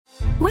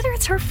Whether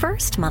it's her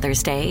first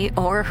Mother's Day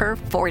or her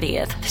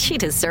 40th, she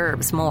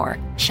deserves more.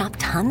 Shop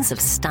tons of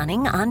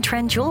stunning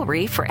on-trend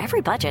jewelry for every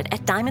budget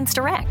at Diamonds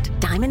Direct.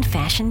 Diamond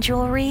fashion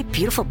jewelry,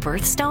 beautiful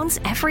birthstones,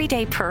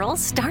 everyday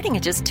pearls starting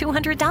at just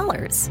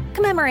 $200.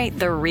 Commemorate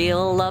the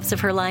real loves of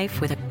her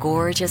life with a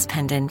gorgeous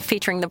pendant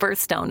featuring the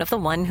birthstone of the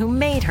one who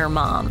made her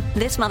mom.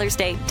 This Mother's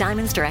Day,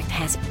 Diamonds Direct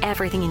has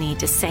everything you need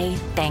to say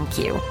thank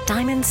you.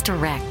 Diamonds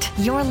Direct.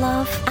 Your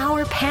love,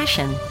 our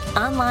passion.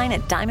 Online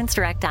at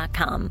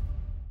diamondsdirect.com.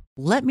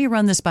 "Let me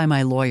run this by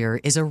my lawyer"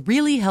 is a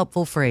really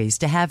helpful phrase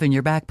to have in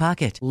your back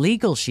pocket.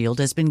 Legal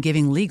Shield has been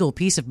giving legal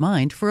peace of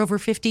mind for over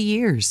 50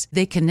 years.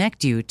 They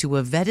connect you to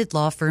a vetted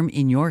law firm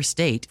in your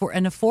state for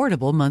an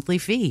affordable monthly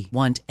fee.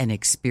 Want an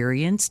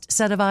experienced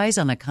set of eyes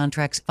on a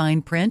contract's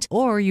fine print?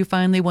 Or you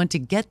finally want to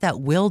get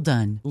that will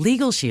done?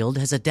 Legal Shield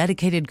has a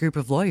dedicated group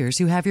of lawyers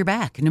who have your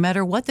back, no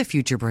matter what the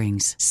future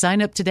brings.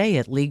 Sign up today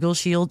at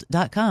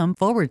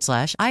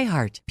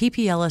LegalShield.com/iHeart.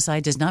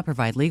 PPLSI does not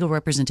provide legal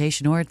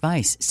representation or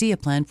advice. See a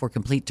plan for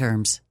complete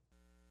terms.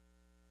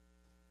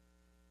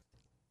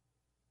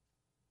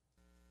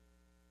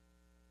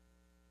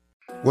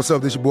 What's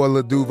up, this your boy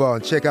Lil Duval,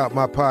 and check out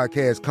my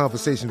podcast,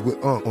 Conversations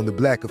with Unc, on the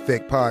Black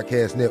Effect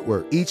Podcast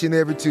Network. Each and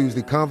every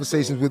Tuesday,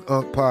 Conversations with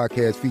Unc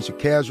podcast feature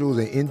casual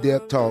and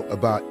in-depth talk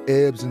about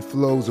ebbs and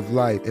flows of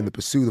life and the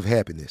pursuit of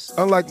happiness.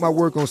 Unlike my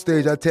work on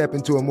stage, I tap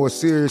into a more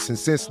serious and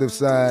sensitive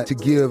side to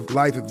give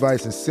life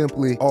advice and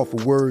simply offer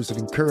words of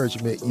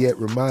encouragement, yet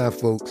remind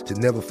folks to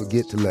never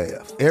forget to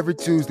laugh. Every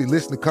Tuesday,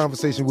 listen to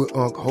Conversation with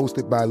Unc,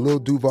 hosted by Lil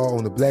Duval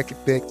on the Black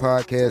Effect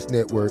Podcast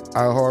Network,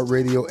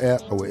 iHeartRadio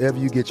app, or wherever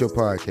you get your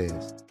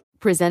podcasts.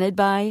 Presented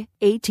by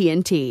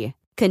AT&T.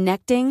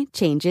 Connecting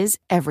changes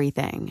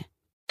everything.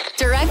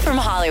 Direct from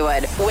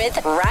Hollywood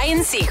with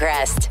Ryan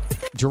Seacrest.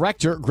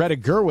 Director Greta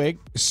Gerwig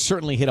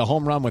certainly hit a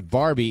home run with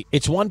Barbie.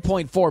 Its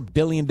 $1.4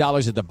 billion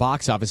at the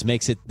box office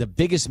makes it the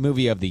biggest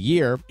movie of the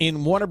year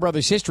in Warner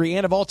Brothers history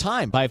and of all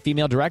time by a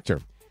female director.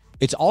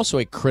 It's also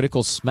a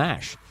critical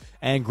smash.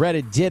 And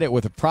Greta did it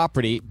with a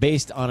property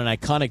based on an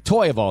iconic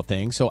toy of all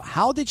things. So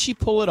how did she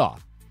pull it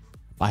off?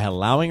 By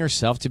allowing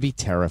herself to be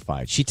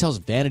terrified. She tells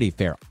Vanity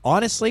Fair,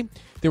 honestly,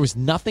 there was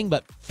nothing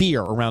but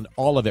fear around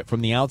all of it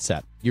from the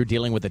outset. You're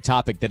dealing with a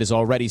topic that is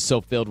already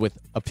so filled with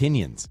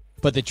opinions.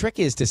 But the trick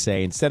is to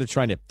say, instead of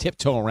trying to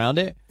tiptoe around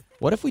it,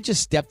 what if we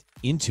just stepped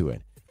into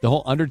it? The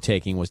whole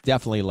undertaking was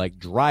definitely like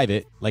drive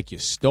it like you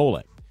stole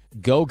it.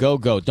 Go, go,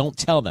 go. Don't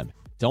tell them.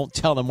 Don't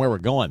tell them where we're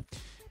going.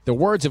 The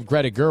words of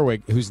Greta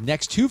Gerwig, whose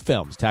next two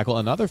films tackle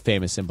another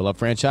famous and beloved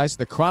franchise,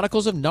 The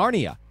Chronicles of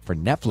Narnia, for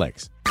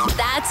Netflix.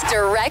 That's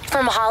Direct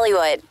from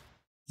Hollywood.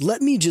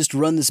 "Let me just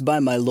run this by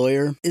my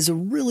lawyer" is a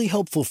really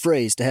helpful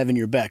phrase to have in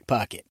your back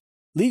pocket.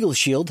 Legal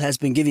Shield has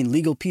been giving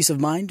legal peace of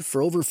mind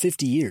for over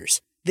 50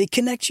 years. They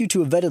connect you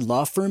to a vetted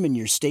law firm in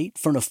your state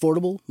for an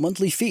affordable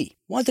monthly fee.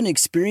 Want an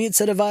experienced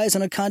set of eyes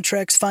on a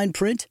contract's fine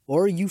print?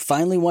 Or you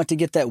finally want to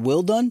get that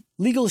will done?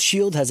 Legal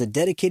Shield has a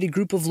dedicated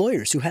group of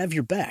lawyers who have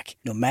your back,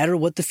 no matter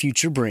what the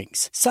future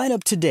brings. Sign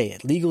up today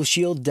at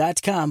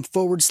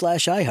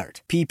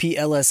LegalShield.com/iHeart.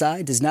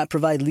 PPLSI does not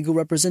provide legal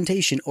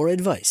representation or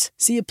advice.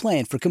 See a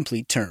plan for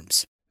complete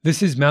terms.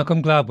 This is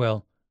Malcolm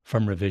Gladwell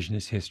from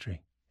Revisionist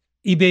History.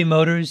 eBay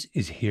Motors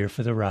is here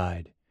for the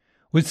ride.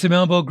 With some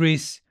elbow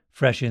grease,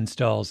 fresh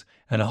installs,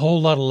 and a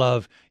whole lot of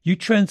love, you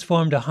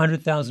transformed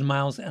 100,000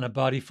 miles and a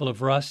body full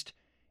of rust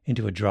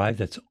into a drive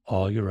that's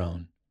all your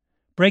own.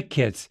 Brake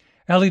kits,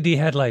 LED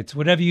headlights,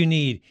 whatever you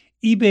need,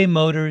 eBay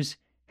Motors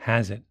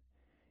has it.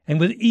 And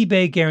with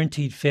eBay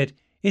Guaranteed Fit,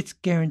 it's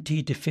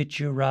guaranteed to fit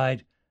your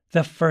ride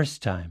the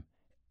first time,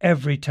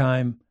 every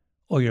time,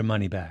 or your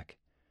money back.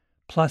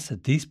 Plus,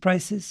 at these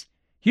prices,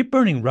 you're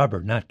burning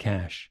rubber, not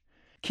cash.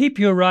 Keep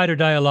your ride or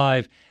die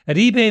alive at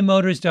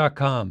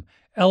ebaymotors.com.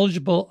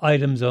 Eligible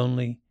items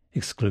only.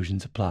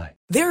 Exclusions apply.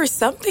 There are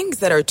some things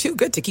that are too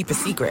good to keep a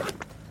secret.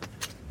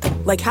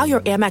 Like how your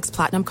Amex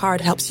Platinum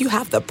card helps you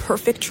have the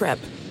perfect trip.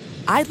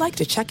 I'd like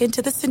to check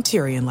into the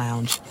Centurion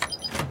Lounge.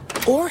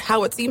 Or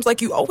how it seems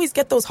like you always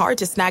get those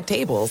hard-to-snag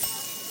tables.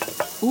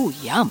 Ooh,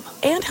 yum.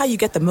 And how you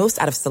get the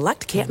most out of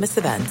select can't-miss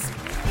events.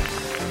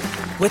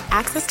 With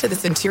access to the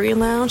Centurion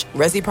Lounge,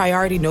 Resi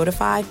Priority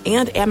Notified,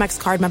 and Amex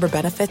card member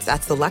benefits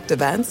at select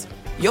events,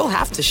 you'll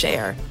have to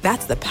share.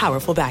 That's the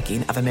powerful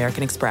backing of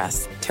American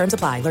Express. Terms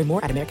apply. Learn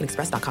more at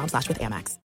americanexpress.com/withAmex.